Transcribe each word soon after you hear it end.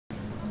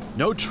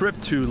No trip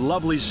to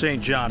lovely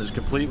St. John is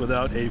complete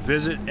without a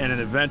visit and an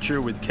adventure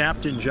with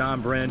Captain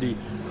John Brandi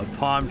of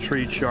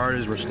Palmtree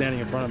Charters. We're standing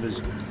in front of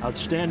his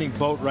outstanding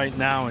boat right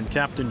now, and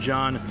Captain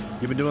John,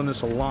 you've been doing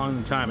this a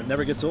long time. It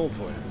never gets old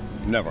for you.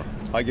 Never.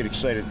 I get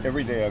excited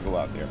every day I go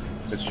out there.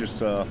 It's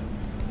just,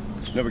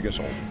 never gets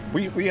old.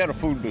 We had a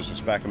food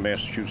business back in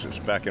Massachusetts,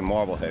 back in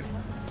Marblehead,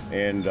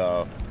 and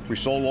we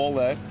sold all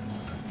that.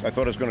 I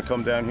thought I was going to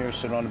come down here,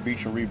 sit on the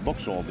beach and read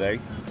books all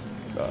day.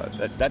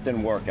 That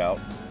didn't work out.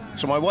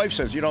 So my wife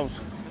says, you know,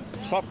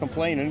 stop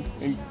complaining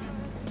and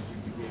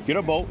get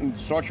a boat and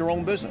start your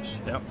own business.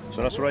 Yep.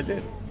 So that's what I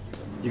did.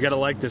 You got to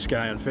like this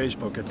guy on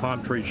Facebook at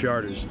Palmtree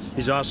Charters.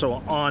 He's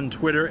also on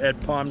Twitter at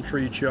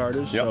Palmtree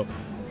Charters. Yep. So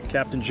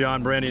Captain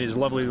John Brandi and his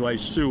lovely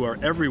wife Sue are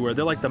everywhere.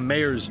 They're like the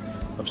mayors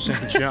of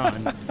St.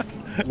 John.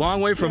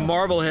 Long way from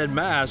Marblehead,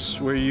 Mass,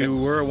 where you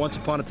were once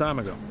upon a time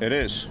ago. It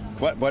is.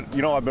 But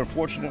you know, I've been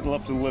fortunate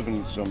enough to live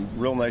in some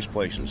real nice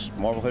places.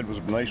 Marblehead was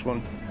a nice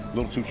one. A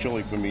little too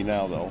chilly for me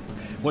now, though.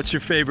 What's your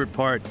favorite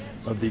part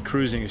of the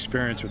cruising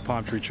experience with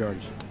Palmtree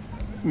Charters?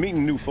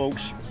 Meeting new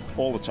folks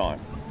all the time.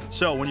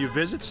 So when you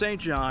visit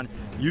St. John,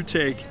 you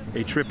take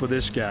a trip with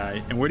this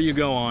guy, and where do you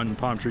go on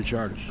Palmtree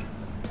Charters?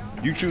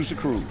 You choose the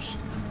cruise.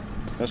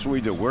 That's what we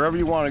do. Wherever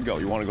you want to go.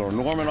 You want to go to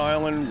Norman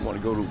Island, you want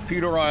to go to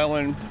Peter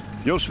Island,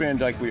 Yost Van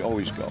Dyke, we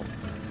always go.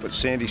 But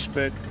Sandy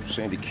Spit,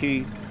 Sandy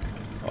Key,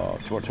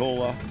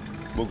 Tortola,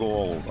 we'll go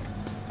all over.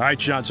 All right,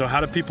 John, so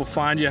how do people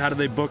find you? How do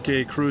they book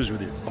a cruise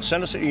with you?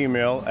 Send us an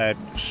email at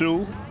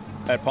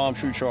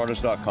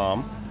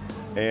sue@palmtreecharters.com,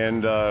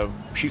 and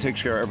she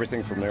takes care of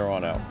everything from there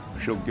on out.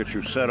 She'll get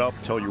you set up,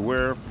 tell you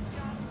where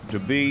to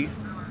be,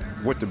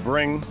 what to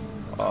bring.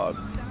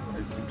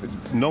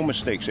 No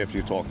mistakes after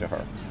you talk to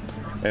her.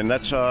 And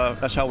that's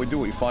how we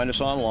do it. You find us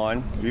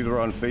online, either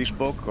on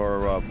Facebook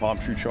or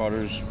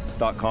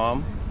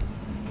palmtreecharters.com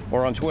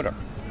or on Twitter.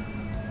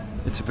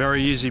 It's a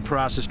very easy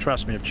process,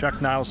 trust me. If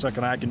Chuck Niles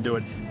and I can do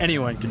it,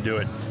 anyone can do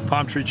it.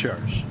 Palmtree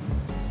Charters.